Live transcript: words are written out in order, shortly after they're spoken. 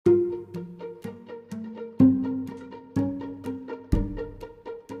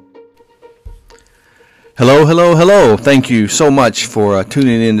Hello, hello, hello. Thank you so much for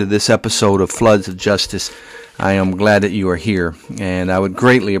tuning into this episode of Floods of Justice. I am glad that you are here, and I would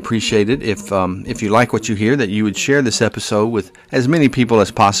greatly appreciate it if you like what you hear, that you would share this episode with as many people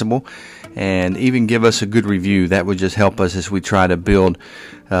as possible, and even give us a good review. That would just help us as we try to build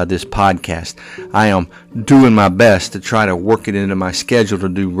this podcast. I am doing my best to try to work it into my schedule to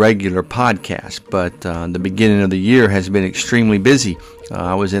do regular podcasts, but the beginning of the year has been extremely busy.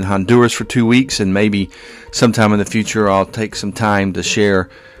 I was in Honduras for 2 weeks, and maybe sometime in the future I'll take some time to share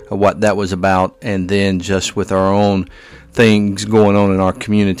what that was about, and then just with our own things going on in our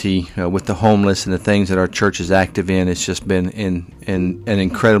community with the homeless and the things that our church is active in. It's just been in an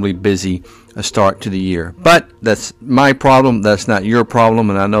incredibly busy start to the year. But that's my problem. That's not your problem,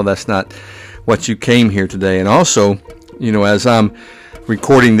 and I know that's not what you came here today. And also, as I'm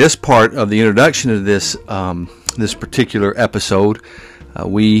recording this part of the introduction to this particular episode,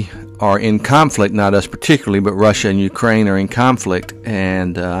 we are in conflict, not us particularly, but Russia and Ukraine are in conflict,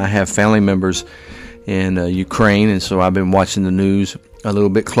 and I have family members in Ukraine, and so I've been watching the news a little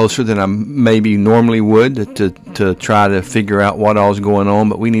bit closer than I maybe normally would to try to figure out what all is going on.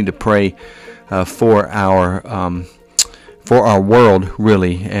 But we need to pray for our world,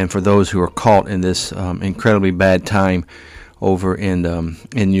 really, and for those who are caught in this incredibly bad time over in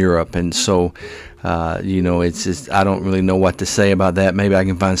Europe. And so it's just, I don't really know what to say about that. Maybe I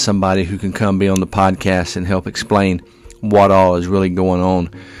can find somebody who can come be on the podcast and help explain what all is really going on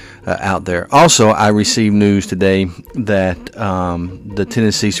out there. Also, I received news today that the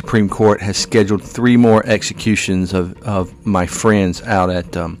Tennessee Supreme Court has scheduled 3 more executions of my friends out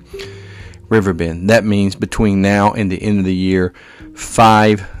at Riverbend. That means between now and the end of the year,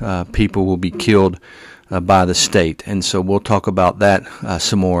 5 people will be killed by the state. And so we'll talk about that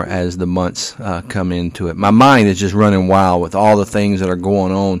some more as the months come into it. My mind is just running wild with all the things that are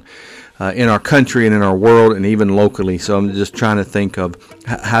going on in our country and in our world and even locally. So I'm just trying to think of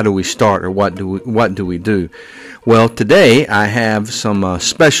how do we start, or what do we do? Well, today I have some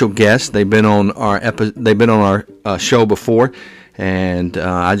special guests. They've been on our show before, and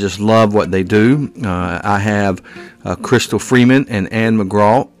I just love what they do. I have Crystal Freeman and Ann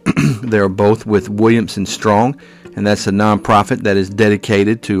McGraw. They're both with Williamson Strong, and that's a nonprofit that is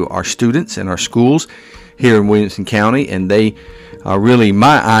dedicated to our students and our schools here in Williamson County, and they are really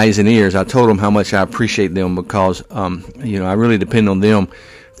my eyes and ears. I told them how much I appreciate them because, I really depend on them,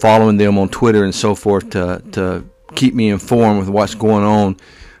 following them on Twitter and so forth to keep me informed with what's going on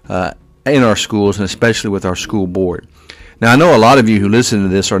in our schools, and especially with our school board. Now, I know a lot of you who listen to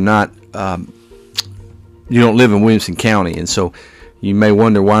this are not, you don't live in Williamson County, and so you may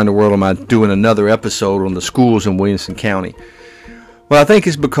wonder, why in the world am I doing another episode on the schools in Williamson County? Well, I think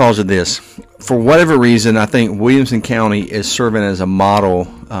it's because of this. For whatever reason, I think Williamson County is serving as a model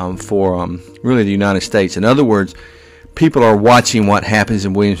for really the United States. In other words, people are watching what happens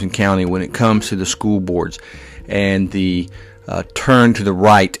in Williamson County when it comes to the school boards and the turn to the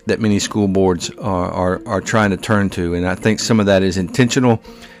right that many school boards are trying to turn to. And I think some of that is intentional.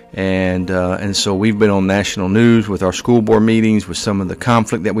 And so we've been on national news with our school board meetings, with some of the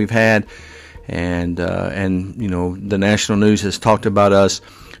conflict that we've had, and the national news has talked about us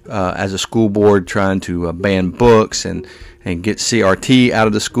as a school board trying to ban books and get CRT out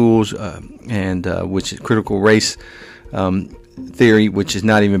of the schools, which is critical race theory, which is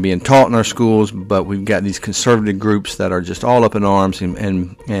not even being taught in our schools. But we've got these conservative groups that are just all up in arms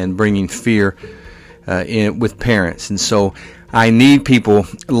and bringing fear with parents. And so I need people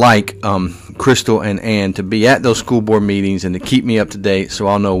like Crystal and Ann to be at those school board meetings and to keep me up to date so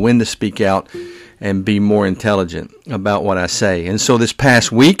I'll know when to speak out and be more intelligent about what I say. And so this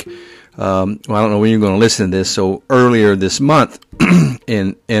past week, I don't know when you're going to listen to this, so earlier this month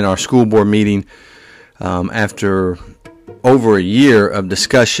in our school board meeting, after over a year of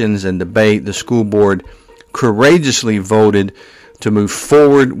discussions and debate, the school board courageously voted to move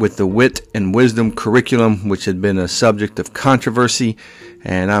forward with the Wit and Wisdom curriculum, which had been a subject of controversy,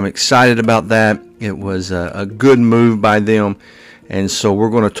 and I'm excited about that. It was a good move by them, and so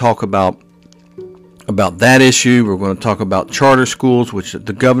we're going to talk about that issue. We're going to talk about charter schools, which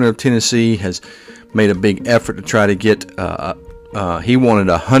the governor of Tennessee has made a big effort to try to get. He wanted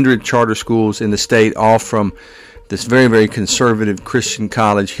 100 charter schools in the state, all from this very, very conservative Christian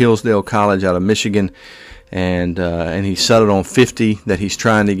college, Hillsdale College out of Michigan. And he settled on 50 that he's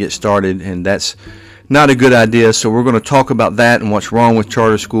trying to get started, and that's not a good idea. So we're going to talk about that and what's wrong with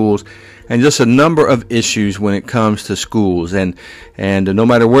charter schools, and just a number of issues when it comes to schools. And no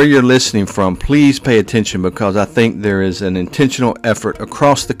matter where you're listening from, please pay attention, because I think there is an intentional effort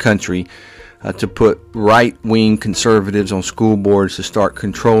across the country to put right-wing conservatives on school boards to start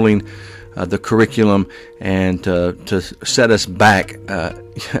controlling the curriculum and to set us back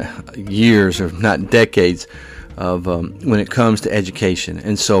years, or not decades, of when it comes to education.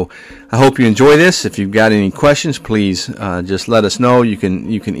 And so I hope you enjoy this. If you've got any questions, please just let us know. You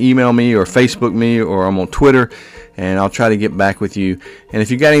can email me or Facebook me, or I'm on Twitter, and I'll try to get back with you. And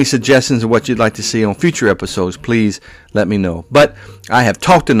if you've got any suggestions of what you'd like to see on future episodes, please let me know. But I have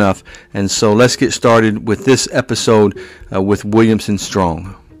talked enough, and so let's get started with this episode with Williamson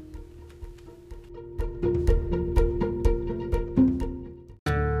Strong.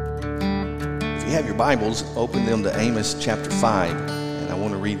 If you have your Bibles, open them to Amos chapter 5, and I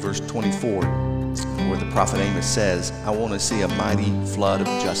want to read verse 24, where the prophet Amos says, I want to see a mighty flood of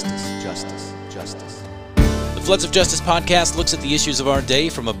justice, justice, justice. The Floods of Justice podcast looks at the issues of our day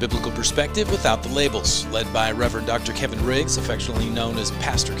from a biblical perspective without the labels. Led by Reverend Dr. Kevin Riggs, affectionately known as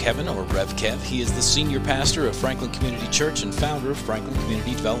Pastor Kevin or Rev Kev. He is the senior pastor of Franklin Community Church and founder of Franklin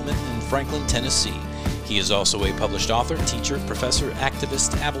Community Development in Franklin, Tennessee. He is also a published author, teacher, professor,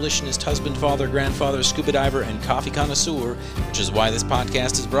 activist, abolitionist, husband, father, grandfather, scuba diver, and coffee connoisseur, which is why this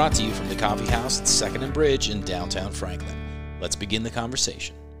podcast is brought to you from the Coffee House at 2nd and Bridge in downtown Franklin. Let's begin the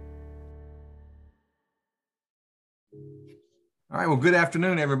conversation. All right, well, good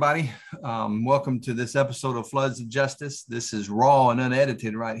afternoon, everybody. Welcome to this episode of Floods of Justice. This is raw and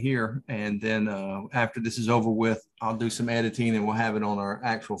unedited right here. And then after this is over with, I'll do some editing and we'll have it on our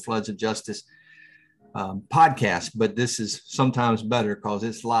actual Floods of Justice podcast. But this is sometimes better because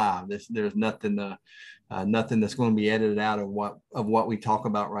it's live. There's nothing that's going to be edited out of what we talk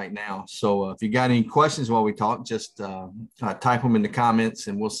about right now. So if you got any questions while we talk, just type them in the comments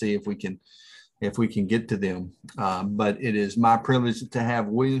and we'll see if we can get to them. But it is my privilege to have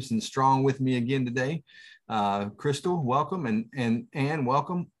Williamson Strong with me again today. Crystal, welcome, and Ann,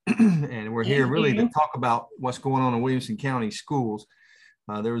 welcome. And we're here really to talk about what's going on in Williamson County schools.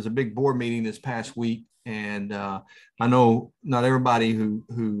 There was a big board meeting this past week, and I know not everybody who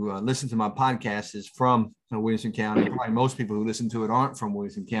listens to my podcast is from Williamson County. Probably most people who listen to it aren't from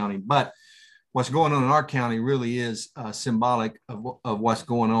Williamson County, but what's going on in our county really is symbolic of what's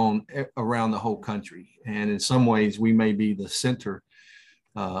going on around the whole country. And in some ways, we may be the center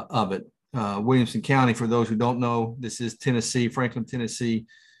of it. Williamson County, for those who don't know, this is Tennessee, Franklin, Tennessee.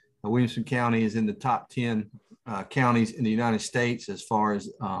 Williamson County is in the top 10 counties in the United States as far as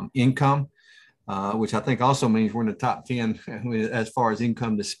income, which I think also means we're in the top 10 as far as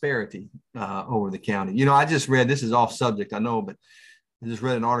income disparity over the county. You know, I just read, this is off subject, I know, but I just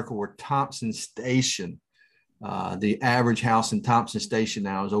read an article where Thompson Station, the average house in Thompson Station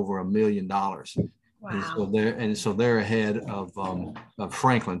now is over $1 million. Wow. And so they're ahead of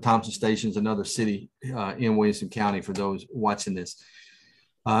Franklin. Thompson Station is another city in Williamson County for those watching this.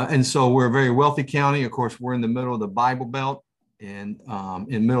 And so we're a very wealthy county. Of course, we're in the middle of the Bible Belt. And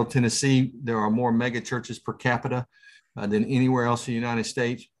in Middle Tennessee, there are more mega churches per capita than anywhere else in the United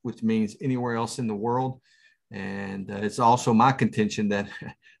States, which means anywhere else in the world. And it's also my contention that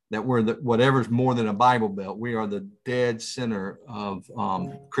we're whatever's more than a Bible Belt, we are the dead center of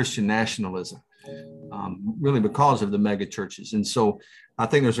Christian nationalism, really because of the mega churches. And so I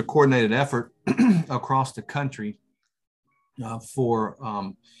think there's a coordinated effort across the country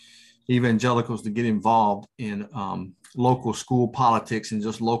for evangelicals to get involved in local school politics and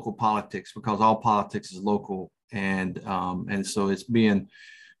just local politics, because all politics is local. And so it's being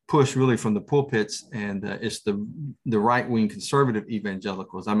push really from the pulpits, and it's the right-wing conservative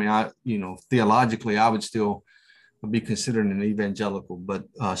evangelicals. I mean, theologically, I would still be considered an evangelical, but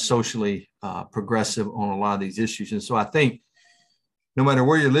socially progressive on a lot of these issues. And so I think no matter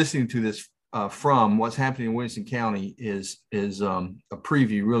where you're listening to this from, what's happening in Williamson County is a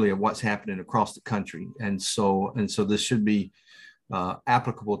preview really of what's happening across the country. And so this should be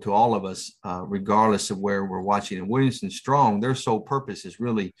applicable to all of us, regardless of where we're watching. And Williamson Strong, their sole purpose is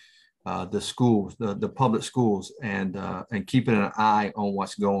really the schools, the public schools, and keeping an eye on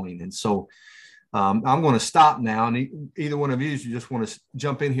what's going. And so I'm going to stop now. And either one of you just want to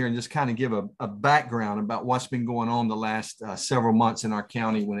jump in here and just kind of give a background about what's been going on the last several months in our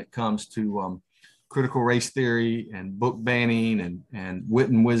county when it comes to critical race theory and book banning and wit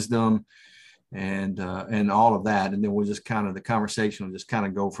and wisdom and all of that. And then we'll just the conversation will just kind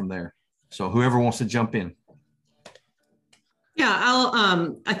of go from there. So whoever wants to jump in. Yeah,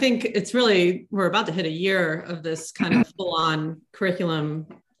 I think it's really, we're about to hit a year of this kind of full on curriculum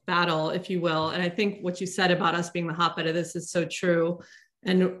battle, if you will. And I think what you said about us being the hotbed of this is so true.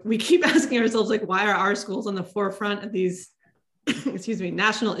 And we keep asking ourselves, like, why are our schools on the forefront of these,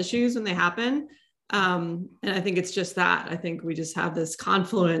 national issues when they happen? And I think it's just that. I think we just have this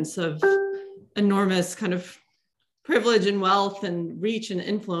confluence of enormous kind of privilege and wealth and reach and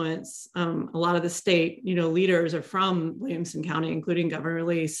influence. A lot of the state, leaders are from Williamson County, including Governor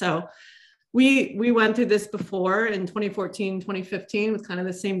Lee. So we went through this before in 2014, 2015 with kind of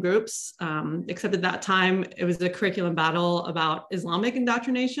the same groups, except at that time it was a curriculum battle about Islamic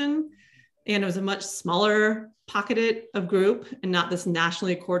indoctrination. And it was a much smaller pocketed of group and not this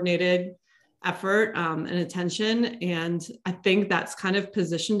nationally coordinated effort and attention. And I think that's kind of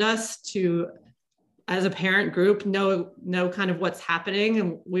positioned us to, as a parent group, know kind of what's happening.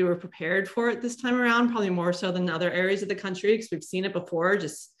 And we were prepared for it this time around, probably more so than other areas of the country, because we've seen it before.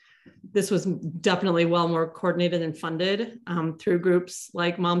 Just this was definitely well more coordinated and funded through groups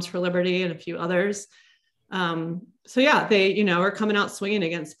like Moms for Liberty and a few others. So yeah, they, are coming out swinging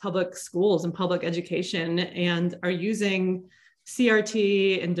against public schools and public education and are using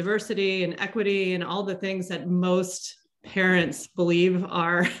CRT and diversity and equity and all the things that most parents believe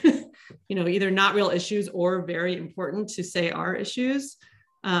are, either not real issues or very important to say are issues.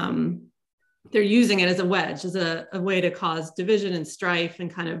 They're using it as a wedge, as a way to cause division and strife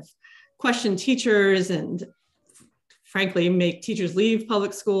and kind of question teachers and frankly, make teachers leave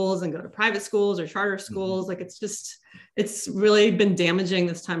public schools and go to private schools or charter schools. Like it's really been damaging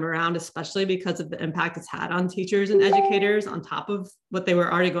this time around, especially because of the impact it's had on teachers and educators on top of what they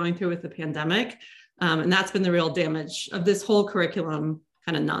were already going through with the pandemic. And that's been the real damage of this whole curriculum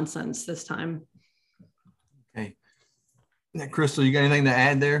kind of nonsense this time. Okay. Now, Crystal, you got anything to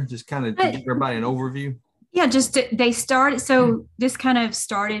add there? Just kind of to give everybody an overview. Yeah, they started. So this kind of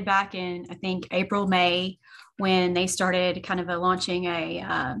started back in, I think, April, May, when they started kind of launching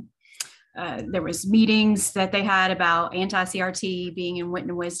there was meetings that they had about anti-CRT being in Wit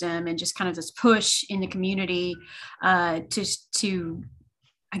and Wisdom, and just kind of this push in the community to,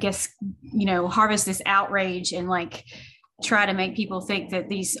 I guess, harvest this outrage and like try to make people think that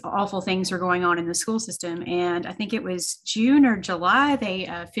these awful things are going on in the school system. And I think it was June or July, they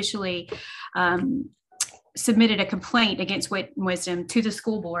officially submitted a complaint against Wit and Wisdom to the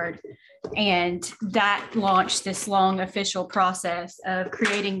school board. And that launched this long official process of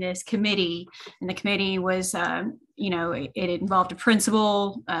creating this committee. And the committee was, it involved a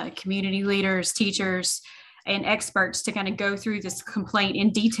principal, community leaders, teachers, and experts to kind of go through this complaint in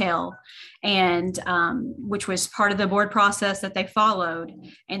detail, and which was part of the board process that they followed.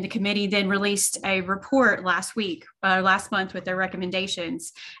 And the committee then released a report last month with their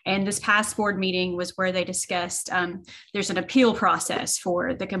recommendations. And this past board meeting was where they discussed there's an appeal process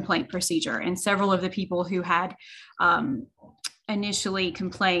for the complaint procedure. And several of the people who had initially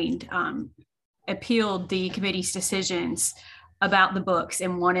complained appealed the committee's decisions about the books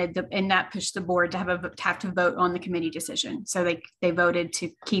and and that pushed the board to have to vote on the committee decision. So they voted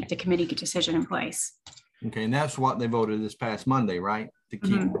to keep the committee decision in place. Okay, and that's what they voted this past Monday, right? To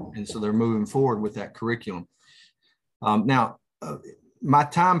keep, and so they're moving forward with that curriculum. Now, my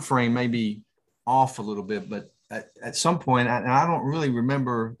time frame may be off a little bit, but at some point, and I don't really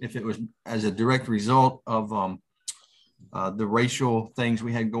remember if it was as a direct result of the racial things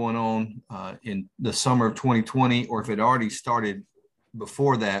we had going on in the summer of 2020, or if it already started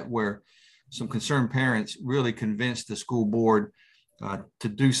before that, where some concerned parents really convinced the school board to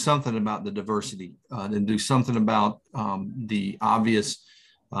do something about the diversity and do something about the obvious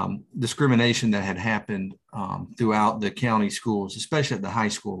discrimination that had happened throughout the county schools, especially at the high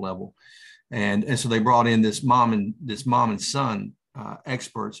school level. And so they brought in this mom and son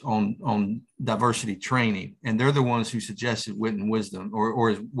experts on diversity training, and they're the ones who suggested Wit and Wisdom,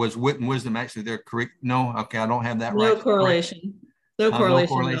 or was Wit and Wisdom actually their correct? No, okay, I don't have that right. No correlation. No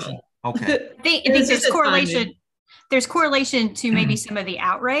correlation. Okay. I think there's correlation. There's correlation to maybe some of the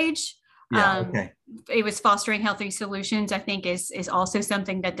outrage. Yeah. Okay. It was Fostering Healthy Solutions, I think, is also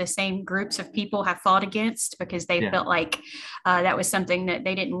something that the same groups of people have fought against, because they felt like that was something that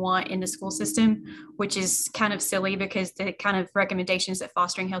they didn't want in the school system, which is kind of silly, because the kind of recommendations that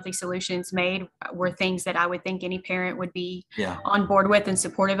Fostering Healthy Solutions made were things that I would think any parent would be on board with and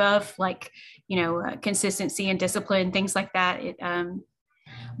supportive of, like, consistency and discipline, things like that.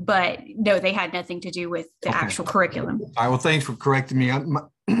 But no, they had nothing to do with the actual curriculum. All right. Well, thanks for correcting me.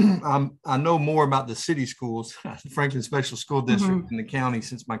 I know more about the city schools, the Franklin Special School District in the county,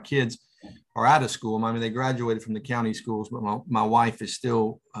 since my kids are out of school. I mean, they graduated from the county schools, but my wife is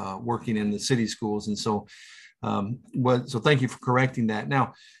still working in the city schools. And so, so thank you for correcting that.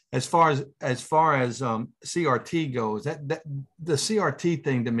 Now, as far as CRT goes, that the CRT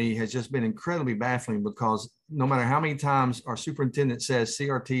thing to me has just been incredibly baffling, because no matter how many times our superintendent says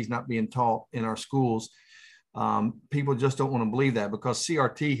CRT is not being taught in our schools, people just don't want to believe that, because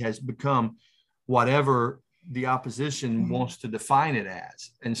CRT has become whatever the opposition wants to define it as.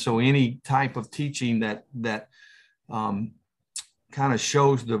 And so any type of teaching that kind of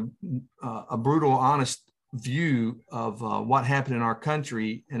shows a brutal, honest view of what happened in our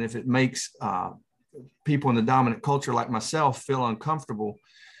country. And if it makes people in the dominant culture like myself feel uncomfortable,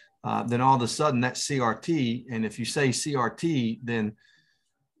 then all of a sudden that's CRT. And if you say CRT, then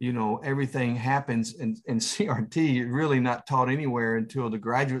everything happens, and CRT is really not taught anywhere until the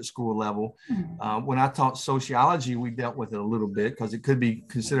graduate school level. When I taught sociology, we dealt with it a little bit because it could be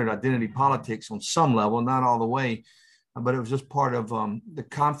considered identity politics on some level, not all the way, but it was just part of the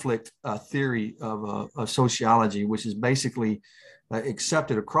conflict theory of sociology, which is basically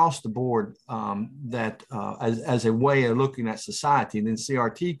accepted across the board that as a way of looking at society. And then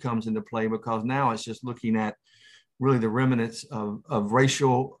CRT comes into play because now it's just looking at really the remnants of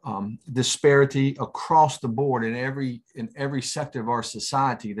racial disparity across the board in every sector of our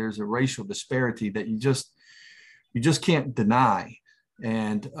society. There's a racial disparity that you just can't deny,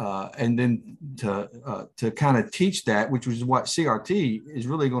 and then to kind of teach that, which is what CRT is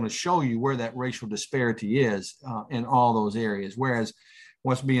really going to show you, where that racial disparity is in all those areas. Whereas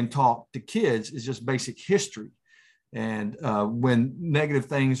what's being taught to kids is just basic history, and when negative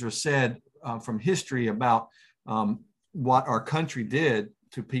things are said from history about what our country did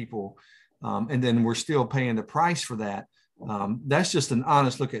to people, and then we're still paying the price for that. That's just an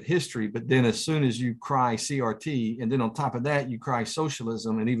honest look at history. But then as soon as you cry CRT, and then on top of that, you cry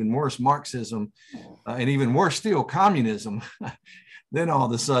socialism, and even worse, Marxism, and even worse still, communism, then all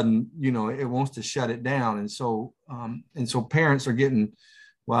of a sudden, it wants to shut it down. And so parents are getting,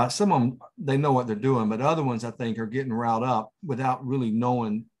 well, some of them, they know what they're doing, but other ones, I think, are getting riled up without really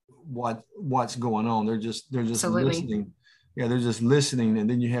knowing what's going on. They're just Absolutely. Listening. Yeah, they're just listening. And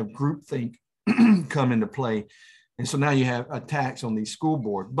then you have groupthink come into play. And so now you have attacks on the school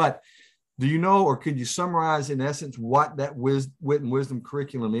board. But do you know, or could you summarize in essence what that Wit and Wisdom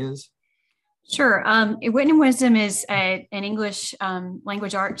curriculum is? Sure. Wit and Wisdom is an English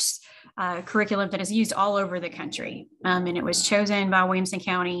language arts curriculum that is used all over the country. And it was chosen by Williamson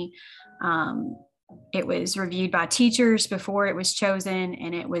County. It was reviewed by teachers before it was chosen,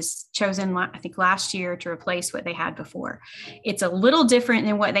 and it was chosen, I think, last year to replace what they had before. It's a little different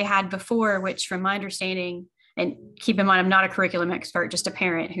than what they had before, which, from my understanding, and keep in mind, I'm not a curriculum expert, just a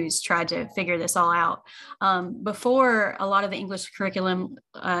parent who's tried to figure this all out. Before, a lot of the English curriculum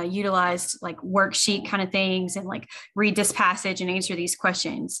utilized like worksheet kind of things and like read this passage and answer these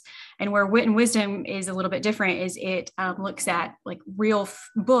questions. And where Wit and Wisdom is a little bit different is it looks at like real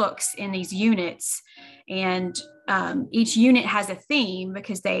books in these units. And each unit has a theme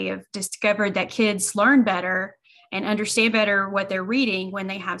because they have discovered that kids learn better and understand better what they're reading when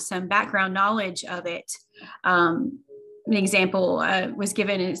they have some background knowledge of it. An example was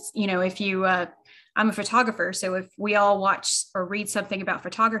given is, if you, I'm a photographer, so if we all watch or read something about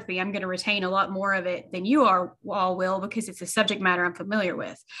photography, I'm going to retain a lot more of it than you all will, because it's a subject matter I'm familiar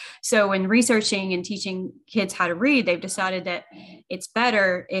with. So in researching and teaching kids how to read, they've decided that it's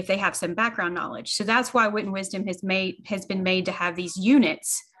better if they have some background knowledge. So that's why Wit and Wisdom has been made to have these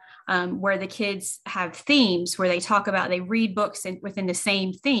units where the kids have themes where they read books within the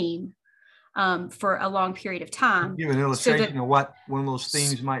same theme for a long period of time. Give an illustration of what one of those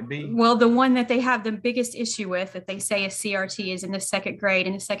themes might be. Well, the one that they have the biggest issue with, that they say is CRT, is in the second grade.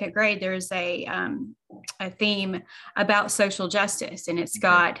 In the second grade, there's a theme about social justice, and it's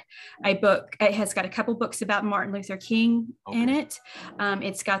got a book. It has got a couple books about Martin Luther King in it.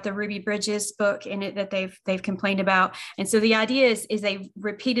 It's got the Ruby Bridges book in it that they've complained about. And so the idea is they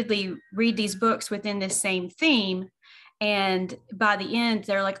repeatedly read these books within this same theme. And by the end,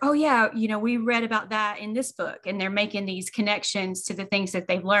 they're like, oh, yeah, we read about that in this book. And they're making these connections to the things that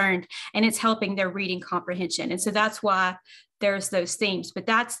they've learned. And it's helping their reading comprehension. And so that's why there's those themes. But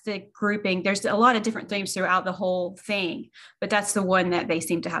that's the grouping. There's a lot of different themes throughout the whole thing. But that's the one that they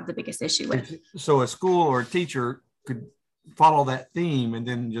seem to have the biggest issue with. So a school or a teacher could follow that theme and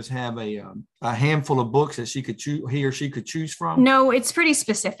then just have a handful of books that he or she could choose from? No, it's pretty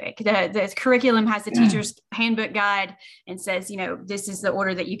specific. The curriculum has the teacher's handbook guide and says, this is the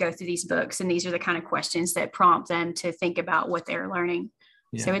order that you go through these books, and these are the kind of questions that prompt them to think about what they're learning.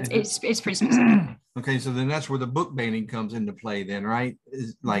 Yeah. So it's pretty specific. Okay, so then that's where the book banning comes into play then, right?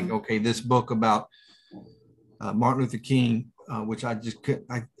 Is like, okay, this book about Martin Luther King, which I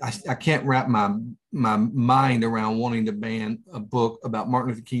can't wrap my mind around wanting to ban a book about Martin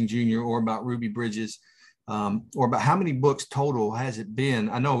Luther King Jr. or about Ruby Bridges, or about how many books total has it been?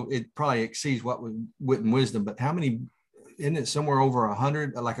 I know it probably exceeds what with Wit and Wisdom, but how many? Isn't it somewhere over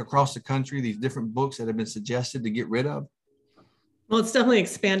 100, like across the country, these different books that have been suggested to get rid of? Well, it's definitely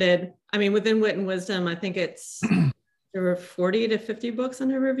expanded. I mean, within Wit and Wisdom, I think it's There were 40 to 50 books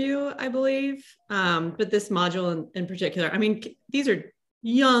under review, I believe. But this module in particular, I mean, these are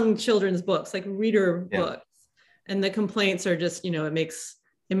young children's books, like reader books. And the complaints are just, it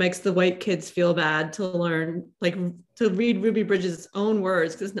makes the white kids feel bad to learn, like to read Ruby Bridges' own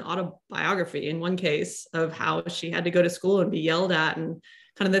words, because it's an autobiography in one case of how she had to go to school and be yelled at and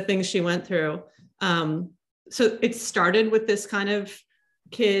kind of the things she went through. So it started with this kind of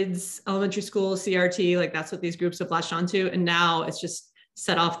kids, elementary school, CRT, like that's what these groups have latched onto. And now it's just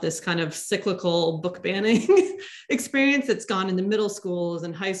set off this kind of cyclical book banning experience that's gone into middle schools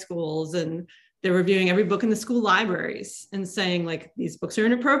and high schools. And they're reviewing every book in the school libraries and saying like, these books are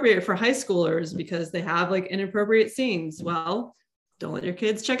inappropriate for high schoolers because they have like inappropriate scenes. Well, don't let your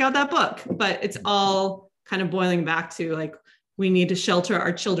kids check out that book. But it's all kind of boiling back to like, we need to shelter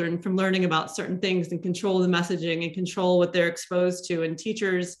our children from learning about certain things and control the messaging and control what they're exposed to. And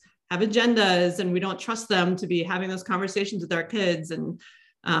teachers have agendas and we don't trust them to be having those conversations with our kids. And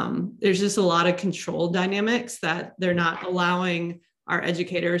there's just a lot of control dynamics that they're not allowing our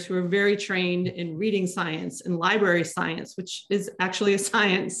educators, who are very trained in reading science and library science, which is actually a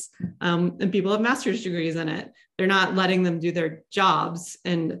science, and people have master's degrees in it. They're not letting them do their jobs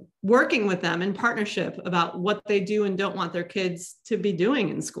and working with them in partnership about what they do and don't want their kids to be doing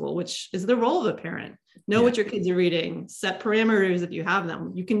in school, which is the role of a parent. Know what your kids are reading, set parameters if you have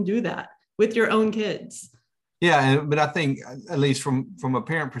them. You can do that with your own kids. Yeah, but I think, at least from a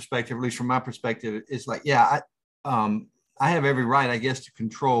parent perspective, at least from my perspective, it's like, I have every right, I guess, to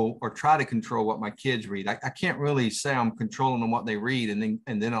control or try to control what my kids read. I can't really say I'm controlling them what they read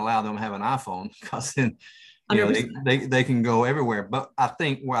and then allow them to have an iPhone, because then they can go everywhere. But I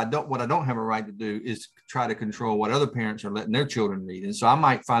think what I don't have a right to do is try to control what other parents are letting their children read. And so I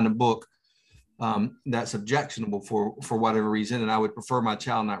might find a book that's objectionable for whatever reason, and I would prefer my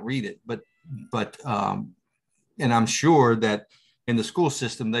child not read it. But and I'm sure that in the school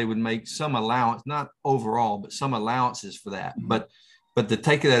system, they would make some allowance, not overall, but some allowances for that. But to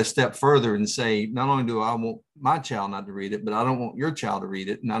take it a step further and say, not only do I want my child not to read it, but I don't want your child to read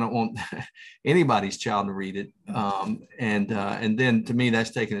it, and I don't want anybody's child to read it. And then to me, that's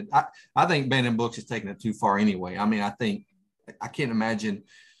taking it. I think banning books is taking it too far anyway. I mean, I can't imagine.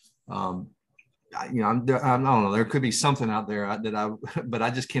 I don't know. There could be something out there but I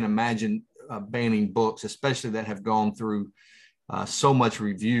just can't imagine banning books, especially that have gone through so much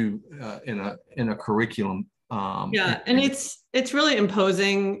review in a curriculum. And it's really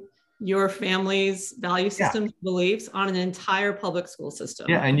imposing your family's value systems, beliefs on an entire public school system.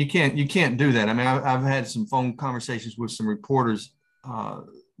 Yeah, and you can't do that. I mean, I've had some phone conversations with some reporters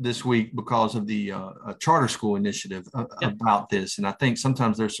this week because of the charter school initiative about this, and I think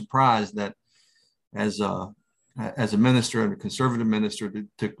sometimes they're surprised that as a minister and a conservative minister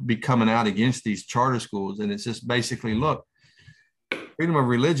to be coming out against these charter schools. And it's just basically, look, freedom of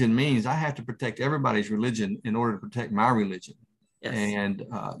religion means I have to protect everybody's religion in order to protect my religion. Yes. And,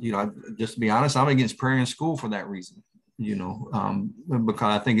 just to be honest, I'm against prayer in school for that reason, because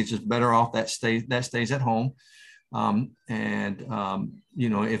I think it's just better off that stays at home.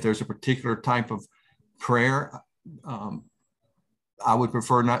 If there's a particular type of prayer, I would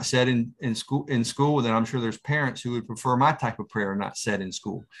prefer not said in school. Then I'm sure there's parents who would prefer my type of prayer not said in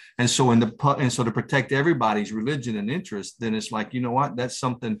school. And so to protect everybody's religion and interest, then it's like, you know what, that's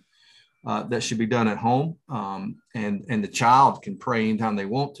something that should be done at home. And the child can pray anytime they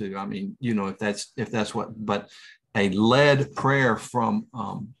want to. I mean, if that's what, but a led prayer from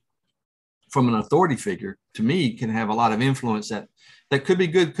an authority figure, to me, can have a lot of influence that could be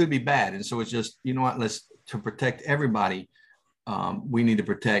good, could be bad. And so it's just, you know what, to protect everybody. We need to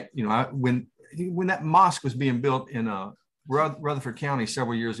protect, when that mosque was being built in Rutherford County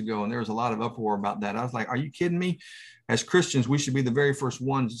several years ago, and there was a lot of uproar about that. I was like, are you kidding me? As Christians, we should be the very first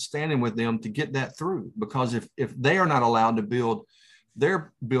ones standing with them to get that through, because if they are not allowed to build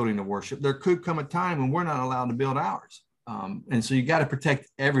their building of worship, there could come a time when we're not allowed to build ours. And so you got to protect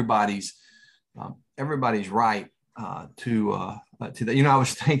everybody's right to that. I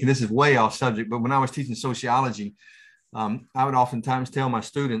was thinking, this is way off subject, but when I was teaching sociology, I would oftentimes tell my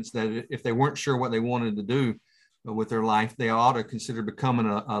students that if they weren't sure what they wanted to do with their life, they ought to consider becoming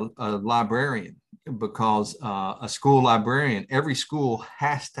a librarian, because a school librarian, every school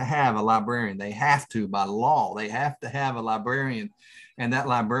has to have a librarian. They have to, by law, they have to have a librarian, and that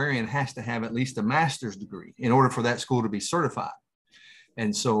librarian has to have at least a master's degree in order for that school to be certified.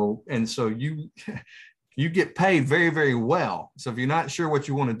 And so you get paid very, very well. So if you're not sure what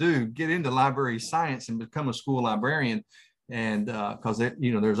you want to do, get into library science and become a school librarian. And because there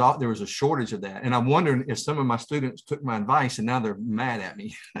was a shortage of that. And I'm wondering if some of my students took my advice and now they're mad at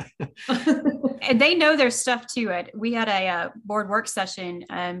me. And they know their stuff too. We had a board work session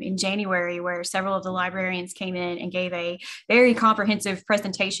in January where several of the librarians came in and gave a very comprehensive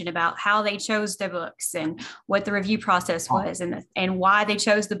presentation about how they chose their books and what the review process was, and why they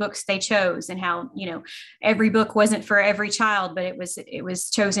chose the books they chose, and how, every book wasn't for every child, but it was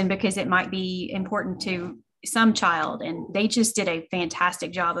chosen because it might be important to some child. And they just did a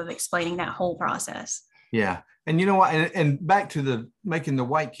fantastic job of explaining that whole process. Yeah. And you know what? And back to the making the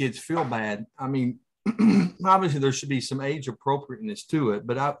white kids feel bad. I mean, obviously there should be some age appropriateness to it,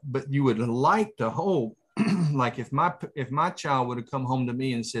 but you would like to hope, like if my child would have come home to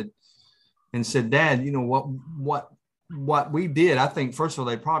me and said, Dad, what we did, I think first of all,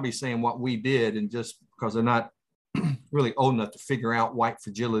 they're probably saying what we did, and just because they're not really old enough to figure out white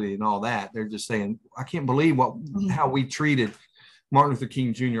fragility and all that, they're just saying, I can't believe how we treated Martin Luther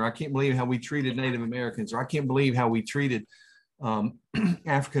King Jr. I can't believe how we treated Native Americans, or I can't believe how we treated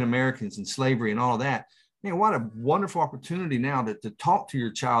African Americans and slavery and all of that. Man, what a wonderful opportunity now to talk to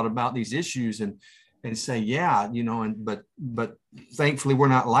your child about these issues and say, yeah, but thankfully we're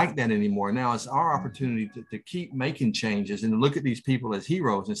not like that anymore. Now it's our opportunity to keep making changes and to look at these people as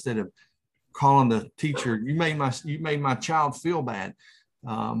heroes instead of calling the teacher, you made my child feel bad.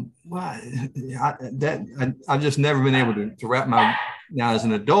 I've just never been able to wrap now as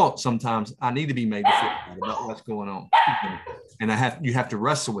an adult. Sometimes I need to be made to feel bad about what's going on, and you have to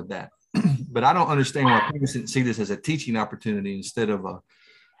wrestle with that. But I don't understand why parents didn't see this as a teaching opportunity instead of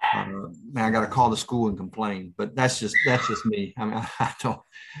man, I got to call the school and complain. But that's just me. I mean,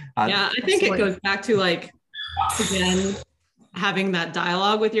 I think it goes back to, like, again, having that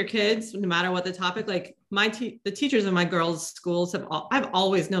dialogue with your kids, no matter what the topic. Like the teachers in my girls' schools I've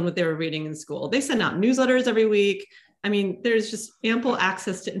always known what they were reading in school. They send out newsletters every week. I mean, there's just ample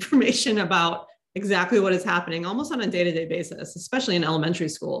access to information about exactly what is happening almost on a day-to-day basis, especially in elementary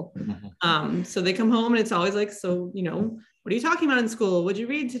school. Mm-hmm. So they come home and it's always like, so, what are you talking about in school? What'd you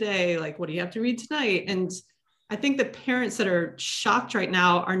read today? Like, what do you have to read tonight? And I think the parents that are shocked right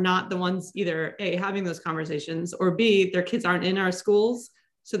now are not the ones either A, having those conversations, or B, their kids aren't in our schools.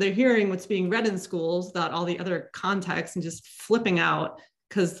 So they're hearing what's being read in schools without all the other context and just flipping out.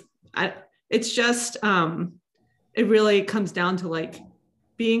 Because it's just, it really comes down to, like,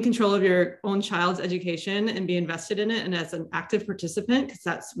 be in control of your own child's education and be invested in it. And as an active participant, because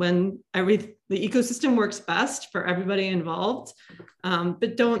that's when the ecosystem works best for everybody involved.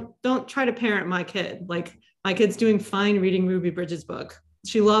 But don't try to parent my kid. Like, my kid's doing fine reading Ruby Bridges' book.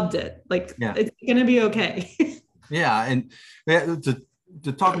 She loved it. Like, It's going to be okay. Yeah. And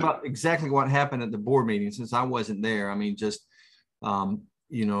to talk about exactly what happened at the board meeting, since I wasn't there, I mean, just,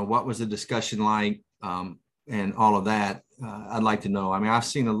 what was the discussion like, and all of that, I'd like to know. I mean, I've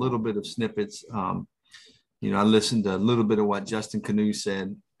seen a little bit of snippets. I listened to a little bit of what Justin Canoe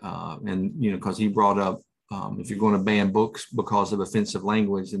said, and, because he brought up, if you're going to ban books because of offensive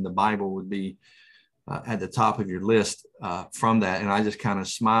language, then the Bible would be at the top of your list from that. And I just kind of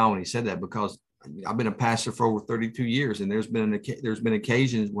smiled when he said that, because I've been a pastor for over 32 years. And there's been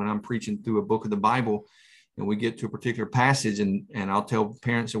occasions when I'm preaching through a book of the Bible and we get to a particular passage and I'll tell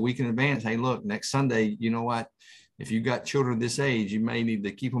parents a week in advance, hey, look, next Sunday, you know what? If you've got children this age, you may need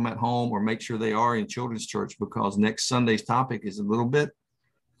to keep them at home or make sure they are in children's church, because next Sunday's topic is a little bit,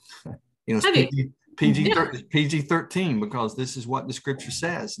 PG-13, because this is what the scripture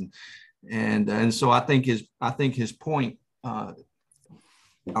says. And so I think his point, I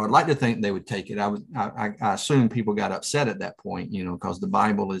would like to think they would take it. I assume people got upset at that point, because the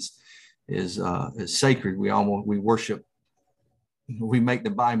Bible is sacred. We worship, we make the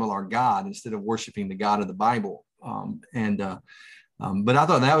Bible our God instead of worshiping the God of the Bible. But I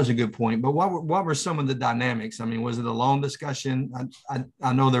thought that was a good point. But what were some of the dynamics? I mean, was it a long discussion?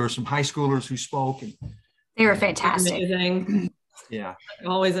 I know there were some high schoolers who spoke. And they were fantastic. Amazing. Yeah.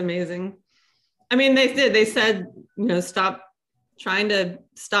 Always amazing. I mean, they said, stop trying to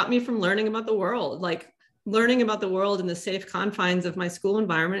stop me from learning about the world. Like, learning about the world in the safe confines of my school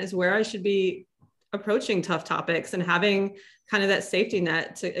environment is where I should be approaching tough topics and having kind of that safety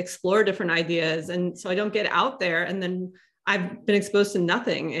net to explore different ideas. And so I don't get out there and then I've been exposed to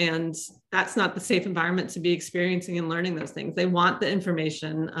nothing. And that's not the safe environment to be experiencing and learning those things. They want the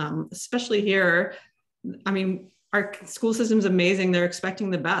information, especially here. I mean, our school system is amazing. They're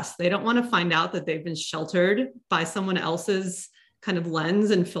expecting the best. They don't want to find out that they've been sheltered by someone else's kind of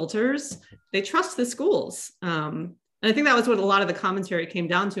lens and filters. They trust the schools. And I think that was what a lot of the commentary came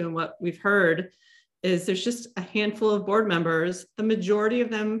down to. And what we've heard is there's just a handful of board members. The majority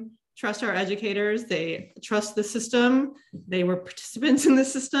of them trust our educators. They trust the system. They were participants in the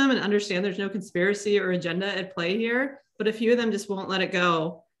system and understand there's no conspiracy or agenda at play here. But a few of them just won't let it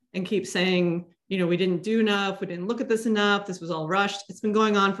go and keep saying, we didn't do enough. We didn't look at this enough. This was all rushed. It's been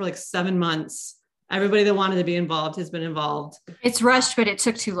going on for like 7 months. Everybody that wanted to be involved has been involved. It's rushed, but it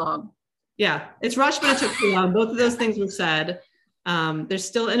took too long. Yeah, it's rushed, but it took too long. Both of those things were said. There's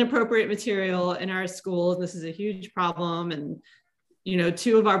still inappropriate material in our schools. This is a huge problem. And,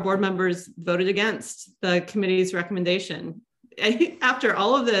 2 of our board members voted against the committee's recommendation. After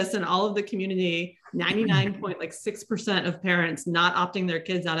all of this and all of the community, 99.6% of parents not opting their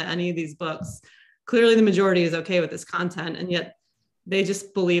kids out of any of these books. Clearly the majority is okay with this content, and yet they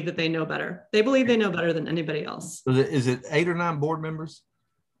just believe that they know better. They believe they know better than anybody else. Is it 8 or 9 board members?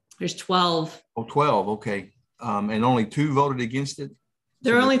 There's 12. Oh, 12. Okay. And only 2 voted against it?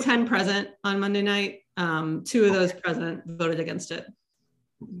 There are only 10 present on Monday night. 2 of those present voted against it.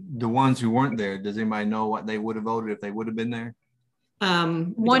 The ones who weren't there, does anybody know what they would have voted if they would have been there?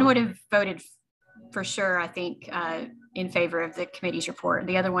 One would have voted for sure, I think, in favor of the committee's report.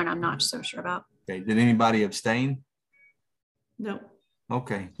 The other one, I'm not so sure about. Okay. Did anybody abstain? No.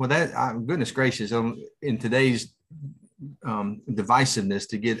 Okay. Well, goodness gracious, in today's divisiveness,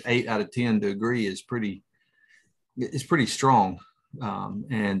 to get 8 out of 10 to agree is pretty strong.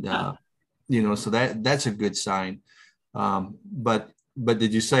 So that's a good sign. But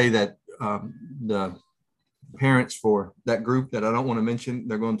did you say that the parents for that group that I don't want to mention,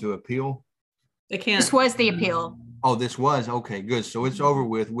 they're going to appeal? They can't. This was the appeal. Oh, this was? Okay, good. So it's over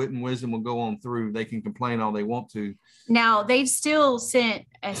with. Wit and Wisdom will go on through. They can complain all they want to. Now, they've still sent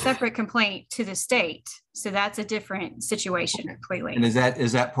a separate complaint to the state. So that's a different situation completely. And is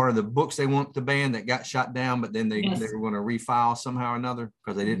that part of the books they want to ban that got shot down, but then they were going to refile somehow or another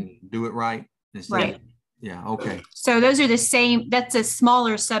because they didn't do it right? Right. Yeah, okay. So those are the same, that's a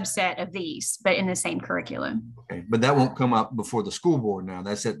smaller subset of these, but in the same curriculum. Okay, but that won't come up before the school board now.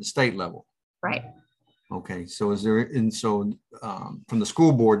 That's at the state level. Right. Okay, so from the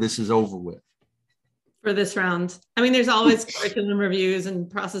school board, this is over with. For this round. I mean, there's always curriculum reviews and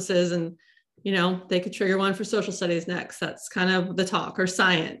processes, and, they could trigger one for social studies next. That's kind of the talk, or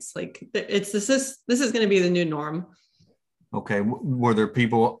science. Like this is going to be the new norm. Okay, were there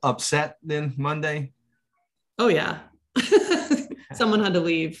people upset then Monday? Oh yeah. Someone had to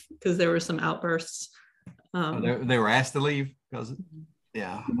leave because there were some outbursts. They were asked to leave because,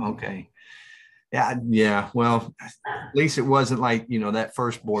 yeah. Okay. Yeah. Well, at least it wasn't like, that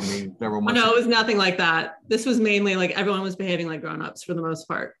first board meeting several months ago. It was nothing like that. This was mainly like everyone was behaving like grown-ups for the most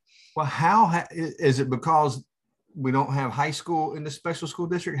part. Well, how is it because we don't have high school in the special school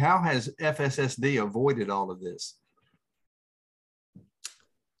district? How has FSSD avoided all of this?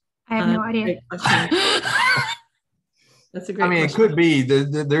 I have no idea. That's a great question. It could be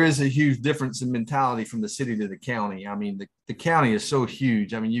there is a huge difference in mentality from the city to the county. I mean, the county is so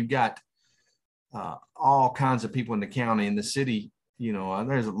huge. I mean, you've got all kinds of people in the county, and the city,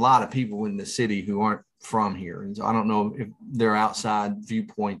 there's a lot of people in the city who aren't from here. And so I don't know if their outside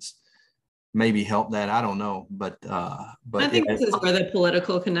viewpoints maybe help that. I don't know. But I think this is where the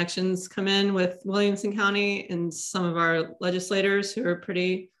political connections come in with Williamson County and some of our legislators who are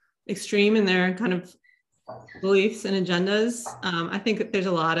pretty extreme in their kind of beliefs and agendas. I think that there's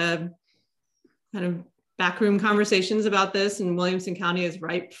a lot of kind of backroom conversations about this, and Williamson County is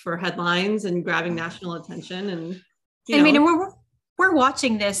ripe for headlines and grabbing national attention. And we're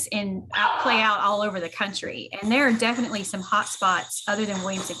watching this play out all over the country, and there are definitely some hot spots other than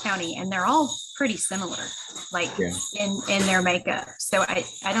Williamson County, and they're all pretty similar, in their makeup. So I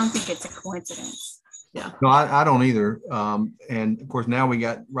don't think it's a coincidence. Yeah. No, I don't either. And of course, now we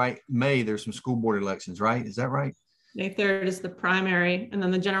got May, there's some school board elections, right? Is that right? May 3rd is the primary, and then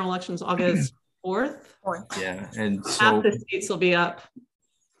the general election's August 4th. Yeah. And so half the seats will be up.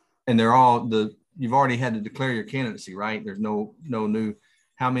 And they're all you've already had to declare your candidacy, right? There's no new,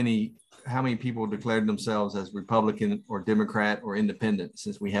 how many people declared themselves as Republican or Democrat or independent,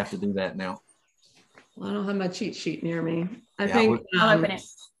 since we have to do that now? Well, I don't have my cheat sheet near me. I'll open it.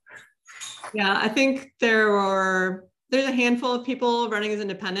 Yeah, I think there's a handful of people running as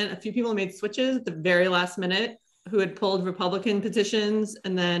independent. A few people made switches at the very last minute who had pulled Republican petitions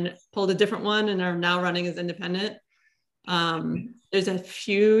and then pulled a different one and are now running as independent. There's a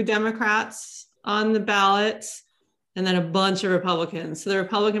few Democrats on the ballot and then a bunch of Republicans. So the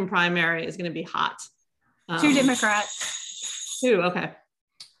Republican primary is going to be hot. 2 Democrats. 2, okay.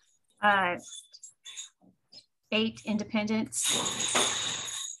 8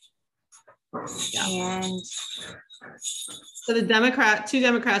 independents. Yeah. And so the 2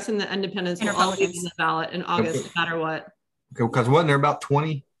 Democrats and the independents will all be on the ballot in August, no matter what. Okay, because wasn't there about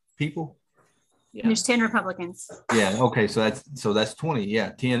 20 people? Yeah. There's 10 Republicans. Yeah. Okay. So that's 20. Yeah.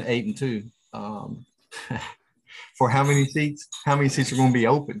 10, 8, and 2. For how many seats? How many seats are going to be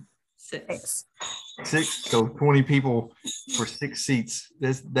open? 6. 6. So 20 people for 6 seats.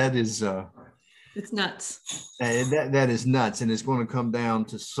 That is it's nuts. That is nuts, and it's going to come down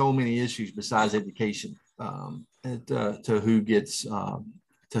to so many issues besides education, to who gets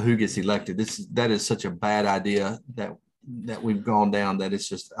elected. That is such a bad idea that we've gone down, that it's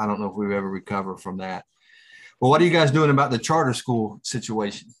just, I don't know if we've ever recovered from that. Well, what are you guys doing about the charter school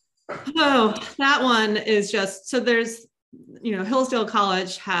situation? Oh, that one is just, so there's, Hillsdale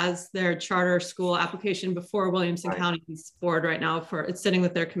College has their charter school application before Williamson County's board right now, it's sitting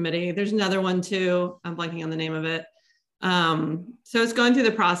with their committee. There's another one too. I'm blanking on the name of it. So it's going through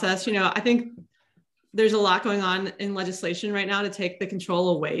the process. I think there's a lot going on in legislation right now to take the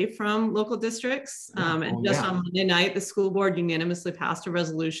control away from local districts. On Monday night, the school board unanimously passed a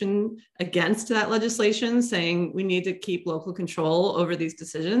resolution against that legislation, saying we need to keep local control over these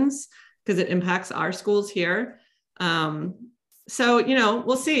decisions because it impacts our schools here. So,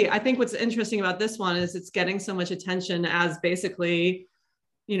 we'll see. I think what's interesting about this one is it's getting so much attention as basically,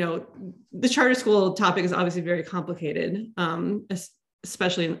 the charter school topic is obviously very complicated,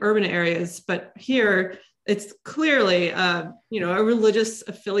 especially in urban areas, but here it's clearly, a religious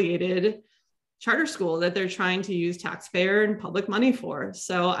affiliated charter school that they're trying to use taxpayer and public money for.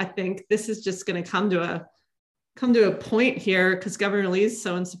 So I think this is just going to come to a point here because Governor Lee's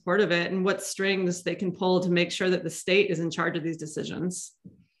so in support of it, and what strings they can pull to make sure that the state is in charge of these decisions.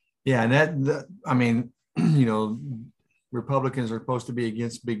 Yeah. And Republicans are supposed to be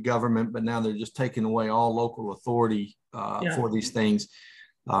against big government, but now they're just taking away all local authority for these things.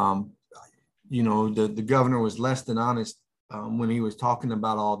 The governor was less than honest when he was talking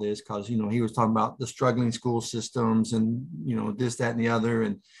about all this, because, he was talking about the struggling school systems and, this, that, and the other.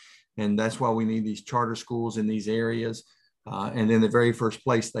 And that's why we need these charter schools in these areas. And then the very first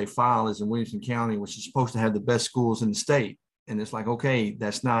place they file is in Williamson County, which is supposed to have the best schools in the state. And it's like, okay,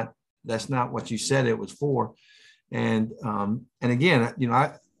 that's not what you said it was for. And again,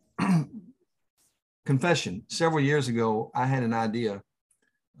 I confession, several years ago, I had an idea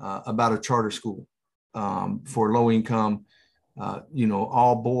about a charter school for low income,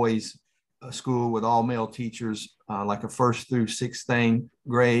 all boys school with all male teachers, like a 1st through 6th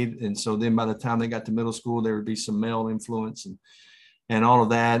grade. And so then by the time they got to middle school, there would be some male influence and all of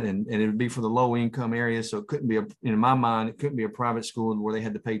that. And it would be for the low income area. So it couldn't be, in my mind, it couldn't be a private school where they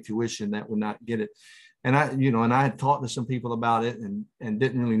had to pay tuition that would not get it. And I had talked to some people about it and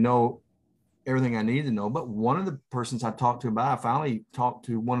didn't really know everything I needed to know. But one of the persons I talked to about, I finally talked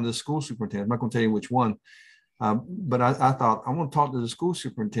to one of the school superintendents. I'm not going to tell you which one. But I thought, I want to talk to the school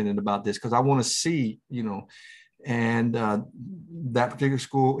superintendent about this because I want to see, and that particular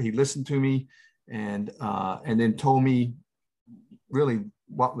school, he listened to me and then told me really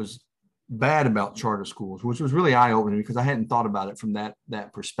what was bad about charter schools, which was really eye-opening because I hadn't thought about it from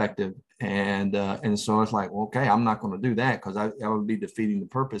that perspective. And so it's like, well, okay, I'm not going to do that because I would be defeating the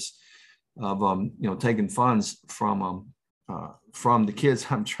purpose of, taking funds from the kids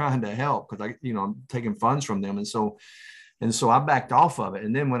I'm trying to help, because I'm taking funds from them. And so I backed off of it.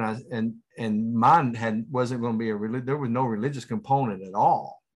 And then when and mine wasn't going to be there was no religious component at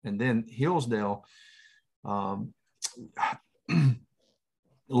all. And then Hillsdale,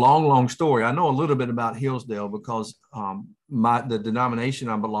 long story. I know a little bit about Hillsdale because the denomination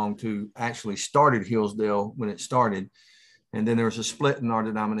I belong to actually started Hillsdale when it started. And then there was a split in our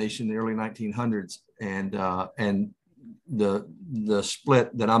denomination in the early 1900s. And the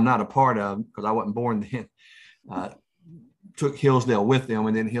split that I'm not a part of, because I wasn't born then, took Hillsdale with them,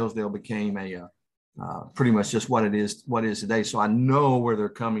 and then Hillsdale became a pretty much just what it is today. So I know where they're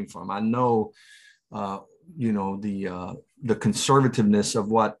coming from. I know the conservativeness of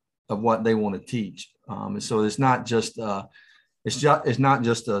what they want to teach. And so it's not just it's not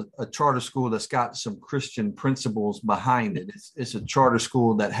just a charter school that's got some Christian principles behind it. It's a charter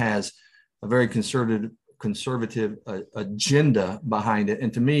school that has a very conservative agenda behind it.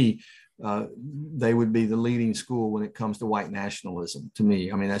 And to me, they would be the leading school when it comes to white nationalism. To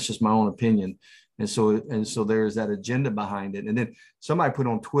me, I mean, that's just my own opinion. And so there's that agenda behind it. And then somebody put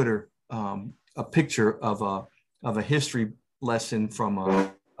on Twitter a picture of a history lesson from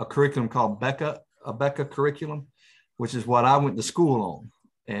a curriculum called Becca curriculum, which is what I went to school on.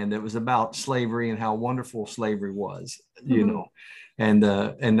 And it was about slavery and how wonderful slavery was, And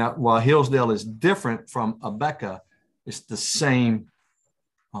that, while Hillsdale is different from Becca, it's the same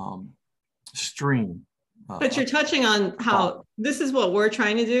stream. But you're touching on how this is what we're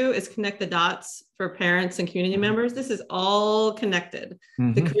trying to do is connect the dots for parents and community members. This is all connected.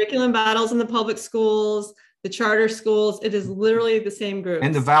 The curriculum battles in the public schools, the charter schools, it is literally the same group.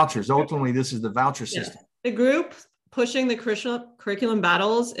 And the vouchers. Ultimately, this is the voucher system. The group pushing the curriculum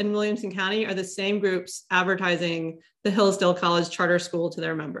battles in Williamson County are the same groups advertising the Hillsdale College Charter School to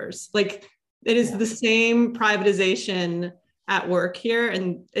their members. Like, it is the same privatization at work here,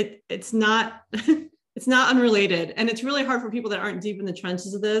 and it's not it's not unrelated. And it's really hard for people that aren't deep in the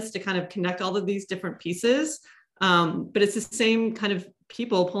trenches of this to kind of connect all of these different pieces. But it's the same kind of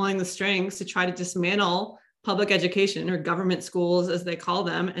people pulling the strings to try to dismantle public education, or government schools as they call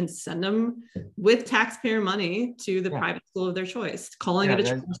them, and send them with taxpayer money to the private school of their choice, calling it a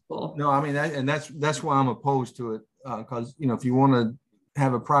charter school. No, I mean, that's why I'm opposed to it, because if you want to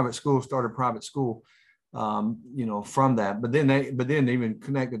have a private school, start a private school, from that. But then even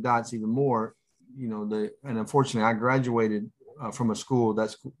connect the dots even more. And unfortunately, I graduated from a school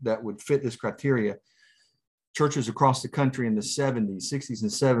that would fit this criteria. Churches across the country in the 60s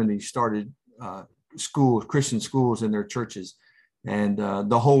and 70s started Christian schools in their churches, and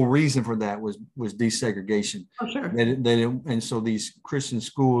the whole reason for that was desegregation. Oh, sure. And so these Christian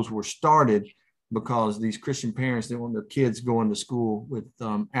schools were started because these Christian parents didn't want their kids going to school with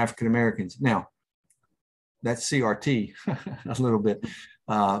African Americans. Now, that's CRT a little bit,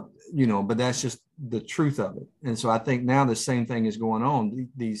 but that's just the truth of it. And so I think now the same thing is going on.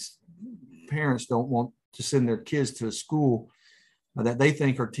 These parents don't want to send their kids to a school that they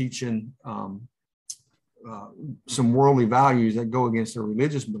think are teaching some worldly values that go against their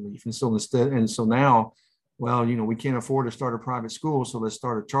religious belief. And so now, we can't afford to start a private school, so let's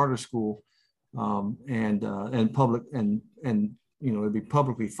start a charter school, and public, and it'd be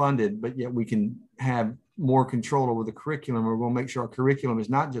publicly funded, but yet we can have more control over the curriculum. We're going to make sure our curriculum is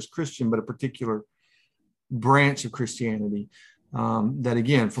not just Christian, but a particular branch of Christianity. That,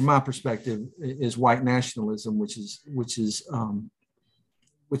 again, from my perspective, is white nationalism, which is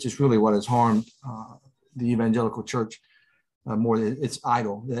really what has harmed the evangelical church more than it's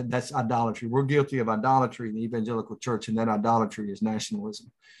idol. That's idolatry. We're guilty of idolatry in the evangelical church, and that idolatry is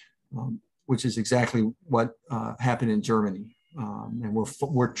nationalism, which is exactly what happened in Germany, and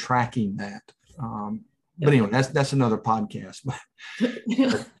we're tracking that. But anyway, that's another podcast.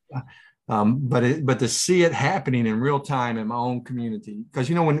 But to see it happening in real time in my own community, because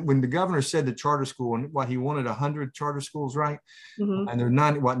when the governor said the charter school, and he wanted 100 charter schools, right? And there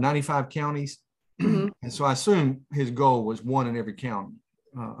are 95 counties, and so I assume his goal was one in every county.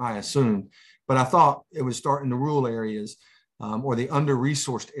 I assumed, but I thought it would start in the rural areas or the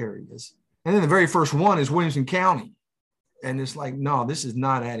under-resourced areas, and then the very first one is Williamson County. And it's like, no, this is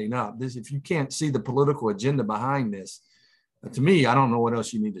not adding up. If you can't see the political agenda behind this, to me, I don't know what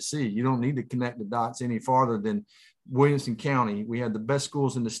else you need to see. You don't need to connect the dots any farther than Williamson County. We have the best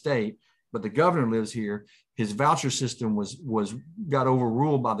schools in the state, but the governor lives here. His voucher system got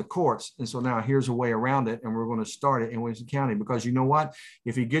overruled by the courts. And so now here's a way around it, and we're going to start it in Williamson County, because you know what?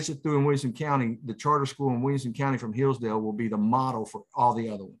 If he gets it through in Williamson County, the charter school in Williamson County from Hillsdale will be the model for all the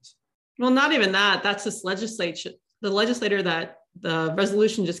other ones. Well, not even that. That's just legislature. The legislator that the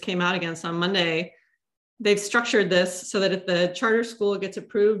resolution just came out against on Monday, they've structured this so that if the charter school gets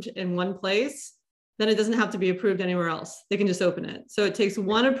approved in one place, then it doesn't have to be approved anywhere else. They can just open it. So it takes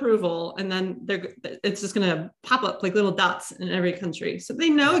one approval, and then it's just going to pop up like little dots in every country. So they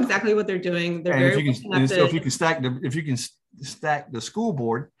know exactly what they're doing. They're very connected. So if you can stack the school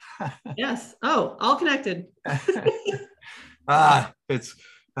board. Yes. Oh, all connected.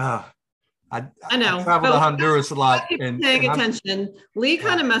 I know. I travel to Honduras a lot. Paying attention. Lee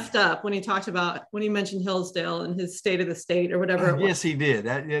kind of messed up when he mentioned Hillsdale and his state of the state or whatever it was. Yes, he did.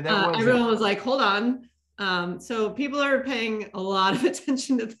 Everyone was like, hold on. So people are paying a lot of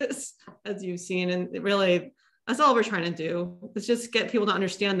attention to this, as you've seen. And it really, that's all we're trying to do. Is just get people to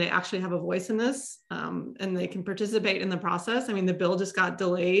understand they actually have a voice in this, and they can participate in the process. I mean, the bill just got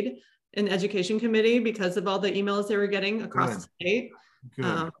delayed in Education Committee because of all the emails they were getting across the state.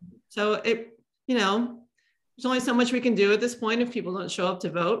 So there's only so much we can do at this point if people don't show up to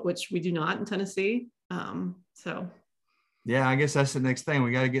vote, which we do not in Tennessee. Yeah, I guess that's the next thing.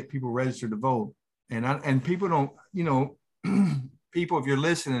 We got to get people registered to vote, and people don't, people, if you're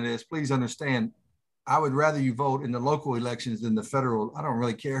listening to this, please understand, I would rather you vote in the local elections than the federal. I don't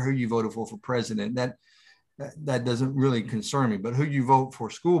really care who you voted for president. That doesn't really concern me, but who you vote for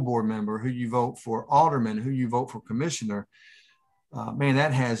school board member, who you vote for alderman, who you vote for commissioner, man,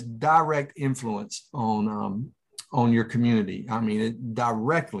 that has direct influence on your community. I mean, it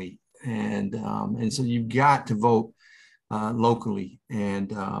directly, and so you've got to vote locally,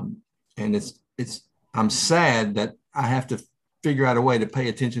 and it's I'm sad that I have to figure out a way to pay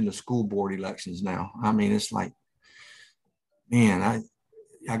attention to school board elections now. I mean, it's like, man,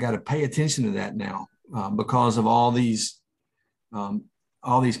 I got to pay attention to that now because of all these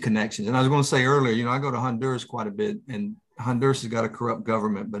connections. And I was going to say earlier, I go to Honduras quite a bit, and Honduras has got a corrupt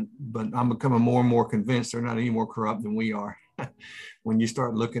government, but I'm becoming more and more convinced they're not any more corrupt than we are. When you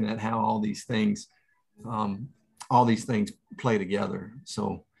start looking at how all these things play together.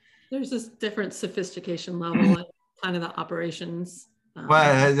 So there's this different sophistication level and kind of the operations.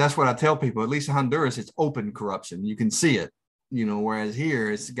 Well, that's what I tell people. At least in Honduras, it's open corruption. You can see it, whereas here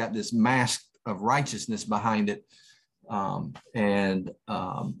it's got this mask of righteousness behind it. And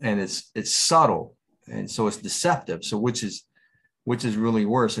it's subtle. And so it's deceptive. So which is really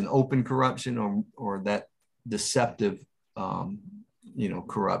worse, an open corruption or that deceptive,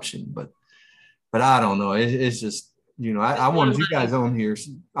 corruption. But I don't know. It's just, I wanted you guys on here.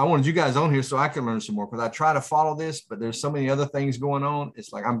 I wanted you guys on here so I can learn some more, because I try to follow this, but there's so many other things going on.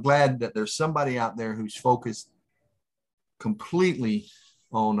 It's like, I'm glad that there's somebody out there who's focused completely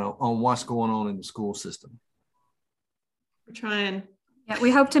on what's going on in the school system. We're trying. Yeah,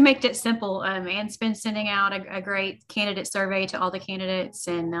 we hope to make it simple. Ann's been sending out a great candidate survey to all the candidates,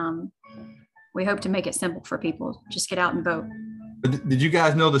 and we hope to make it simple for people. Just get out and vote. But did you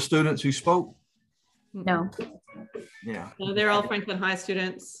guys know the students who spoke? No. Yeah. No, they're all Franklin High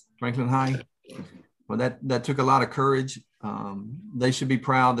students. Franklin High. Well, that took a lot of courage. They should be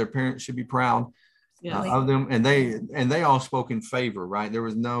proud. Their parents should be proud of them, and they all spoke in favor. Right? There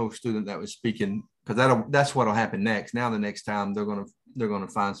was no student that was speaking, because that's what'll happen next. Now the next time they're gonna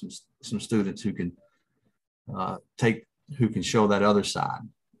find some students who can show that other side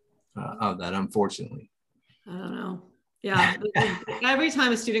of that. Unfortunately, I don't know. Yeah, every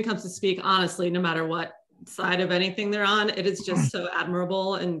time a student comes to speak, honestly, no matter what side of anything they're on, it is just so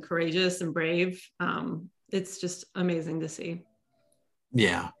admirable and courageous and brave. It's just amazing to see.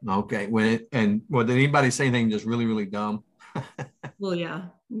 Yeah. Okay. Did anybody say anything just really, really dumb? Well, yeah,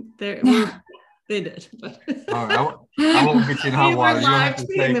 they did. But all right, I won't get you in hot water. We were live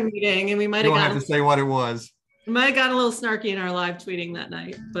tweeting the meeting, and we might have to say what it was. We might have gotten a little snarky in our live tweeting that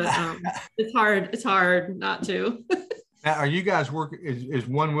night, but it's hard not to. Now, are you guys working? Is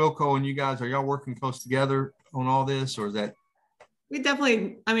One Wilco and you guys, are y'all working close together on all this, or is that? We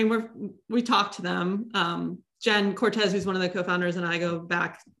definitely. I mean, we talk to them. Jen Cortez, who's one of the co-founders, and I go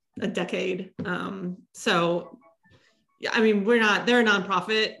back a decade. So, yeah, I mean, they're a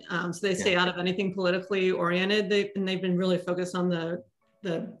nonprofit, so they stay out of anything politically oriented. They've been really focused on the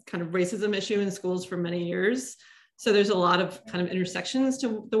kind of racism issue in schools for many years. So there's a lot of kind of intersections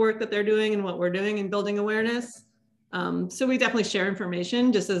to the work that they're doing and what we're doing in building awareness. So we definitely share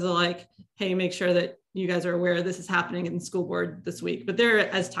information just as hey, make sure that you guys are aware this is happening in the school board this week, but they're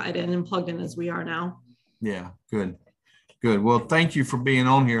as tied in and plugged in as we are now. Yeah, good. Well, thank you for being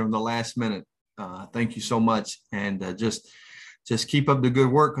on here in the last minute. Thank you so much. And just keep up the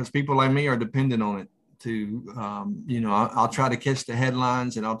good work, because people like me are dependent on it to, I'll try to catch the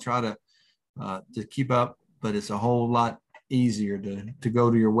headlines and I'll try to keep up, but it's a whole lot easier to go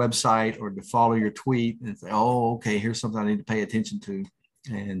to your website or to follow your tweet and say, oh, okay, here's something I need to pay attention to.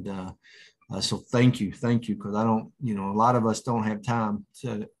 And so thank you, because I don't, a lot of us don't have time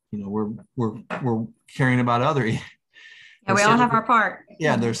to, we're caring about other. Yeah, we all have our part.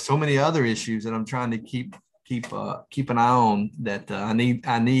 Yeah, there's so many other issues that I'm trying to keep an eye on, that I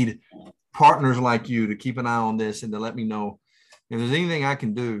need partners like you to keep an eye on this and to let me know if there's anything I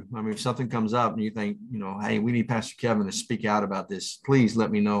can do. I mean, if something comes up and you think, hey, we need Pastor Kevin to speak out about this, please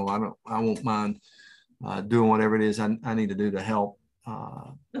let me know. I won't mind doing whatever it is I need to do to help.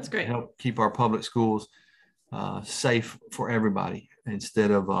 That's great. Help keep our public schools safe for everybody,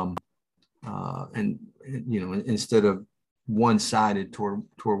 instead of instead of one-sided toward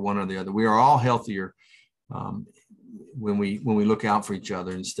one or the other. We are all healthier when we look out for each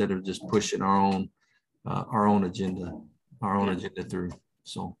other, instead of just pushing our own agenda through.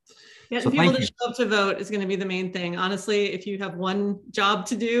 So people to show up to vote is going to be the main thing. Honestly, if you have one job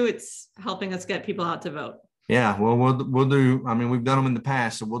to do, it's helping us get people out to vote. Yeah, well, we'll do. I mean, we've done them in the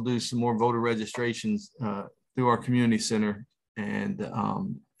past, so we'll do some more voter registrations through our community center, and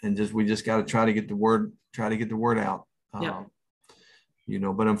we just got to try to get the word out.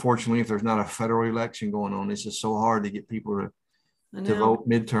 But unfortunately, if there's not a federal election going on, it's just so hard to get people to vote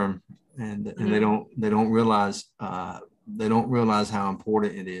midterm, and they don't realize how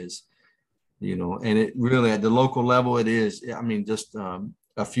important it is, and it really, at the local level, it is. I mean, just a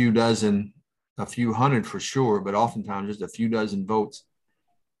few hundred for sure, but oftentimes just a few dozen votes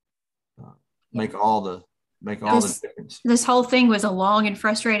make all make all the difference. This whole thing was a long and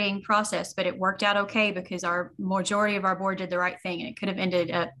frustrating process, but it worked out okay because our majority of our board did the right thing, and it could have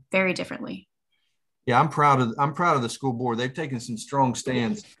ended up very differently. Yeah, I'm proud of the school board. They've taken some strong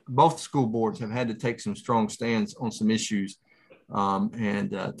stands. Both school boards have had to take some strong stands on some issues.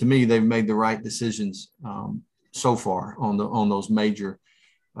 And to me, they've made the right decisions so far on those major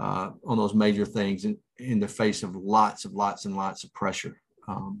things in the face of lots of pressure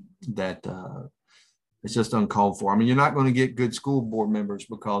that it's just uncalled for. I mean, you're not going to get good school board members,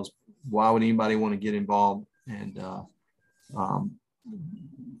 because why would anybody want to get involved and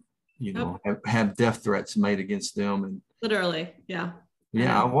have death threats made against them? And literally, yeah.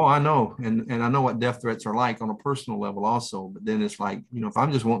 Yeah, well, I know, and I know what death threats are like on a personal level also. But then it's like, if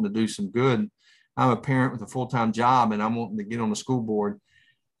I'm just wanting to do some good, I'm a parent with a full-time job, and I'm wanting to get on the school board.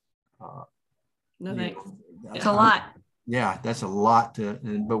 No thanks. It's a lot. Yeah, that's a lot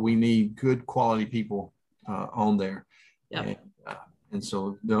but we need good quality people on there. Yeah. And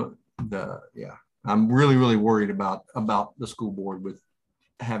so I'm really worried about the school board with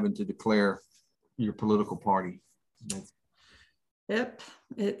having to declare your political party. Yep.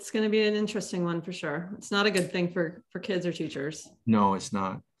 It's going to be an interesting one for sure. It's not a good thing for kids or teachers. No, it's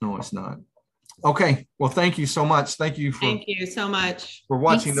not. Okay. Well, thank you so much. Thank you so much for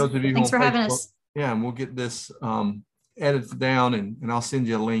watching. Those of you Thanks for having us. Yeah. And we'll get this edited down and I'll send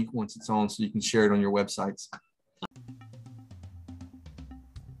you a link once it's on so you can share it on your websites.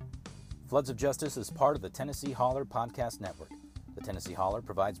 Floods of Justice is part of the Tennessee Holler Podcast Network. The Tennessee Holler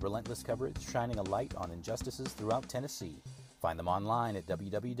provides relentless coverage, shining a light on injustices throughout Tennessee. Find them online at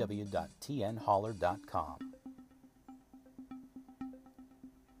www.tnholler.com.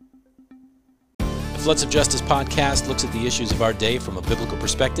 The Floods of Justice podcast looks at the issues of our day from a biblical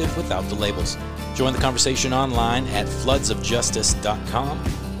perspective without the labels. Join the conversation online at floodsofjustice.com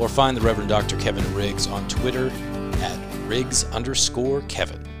or find the Reverend Dr. Kevin Riggs on Twitter at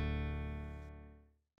Riggs_Kevin.